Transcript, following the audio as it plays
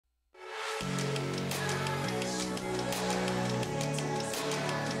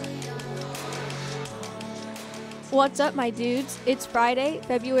What's up, my dudes? It's Friday,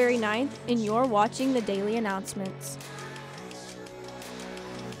 February 9th, and you're watching the Daily Announcements.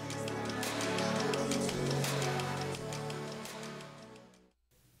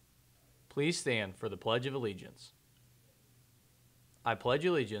 Please stand for the Pledge of Allegiance. I pledge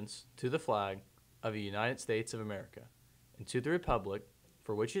allegiance to the flag of the United States of America and to the republic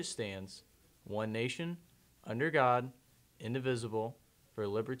for which it stands, one nation, under God, indivisible, for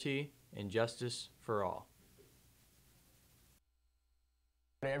liberty and justice for all.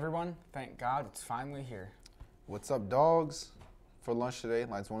 Hey everyone, thank God it's finally here. What's up, dogs? For lunch today,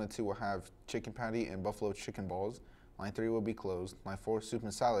 lines 1 and 2 will have chicken patty and buffalo chicken balls. Line 3 will be closed. Line 4, soup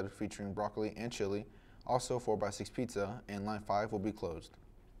and salad featuring broccoli and chili. Also 4x6 pizza, and line 5 will be closed.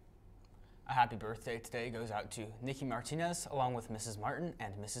 A happy birthday today goes out to Nikki Martinez along with Mrs. Martin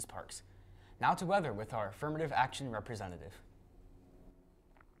and Mrs. Parks. Now to weather with our affirmative action representative.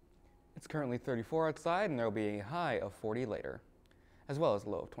 It's currently 34 outside and there will be a high of 40 later, as well as a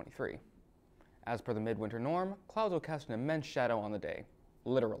low of 23. As per the midwinter norm, clouds will cast an immense shadow on the day,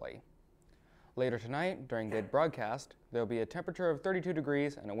 literally. Later tonight, during the broadcast, there will be a temperature of 32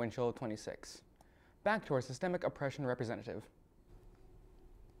 degrees and a wind chill of 26. Back to our systemic oppression representative.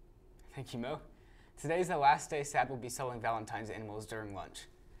 Thank you, Mo. Today's the last day Sad will be selling Valentine's animals during lunch.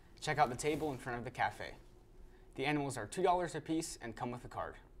 Check out the table in front of the cafe. The animals are $2 a piece and come with a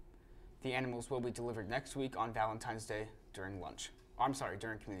card. The animals will be delivered next week on Valentine's Day during lunch.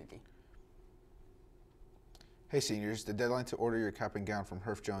 During community. Hey seniors, the deadline to order your cap and gown from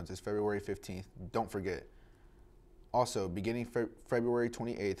Herff Jones is February 15th. Don't forget. Also, beginning February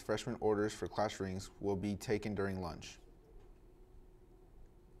 28th, freshman orders for class rings will be taken during lunch.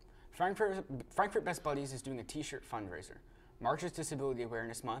 Frankfurt Best Buddies is doing a t-shirt fundraiser. March is Disability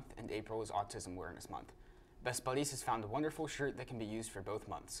Awareness Month and April is Autism Awareness Month. Best Buddies has found a wonderful shirt that can be used for both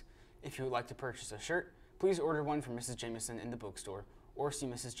months. If you would like to purchase a shirt, please order one from Mrs. Jameson in the bookstore or see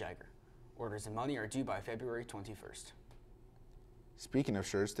Mrs. Jagger. Orders and money are due by February 21st. Speaking of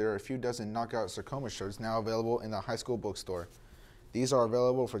shirts, there are a few dozen Knockout Sarcoma shirts now available in the high school bookstore. These are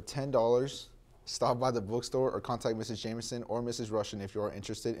available for $10. Stop by the bookstore or contact Mrs. Jameson or Mrs. Russian if you are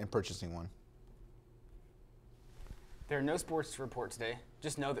interested in purchasing one. There are no sports to report today.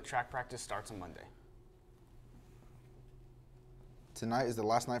 Just know that track practice starts on Monday. Tonight is the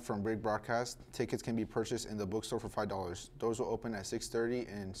last night from Big Broadcast. Tickets can be purchased in the bookstore for $5. Doors will open at 6:30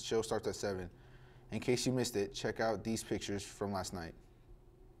 and show starts at 7. In case you missed it, check out these pictures from last night.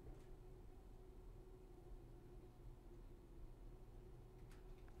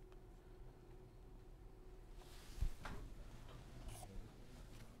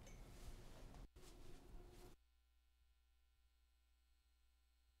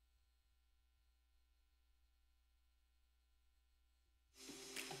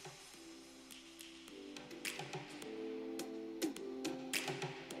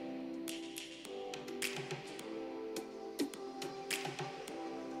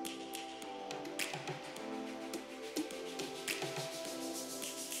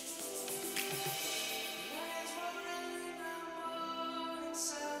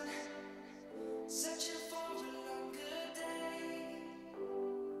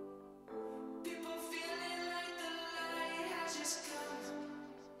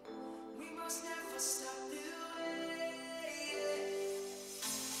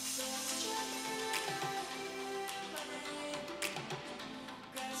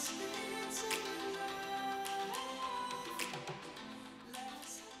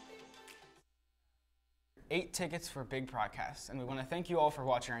 Eight tickets for Big Broadcast, and we want to thank you all for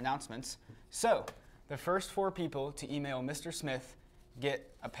watching our announcements. So, the first 4 people to email Mr. Smith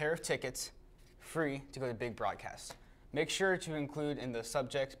get a pair of tickets free to go to Big Broadcast. Make sure to include in the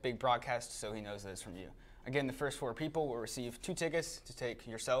subject Big Broadcast so he knows that it's from you. Again, the first 4 people will receive 2 tickets to take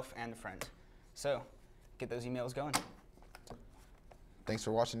yourself and a friend. So, get those emails going. Thanks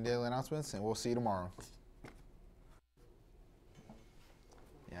for watching Daily Announcements, and we'll see you tomorrow.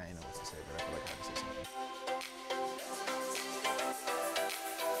 Yeah, I know what to say.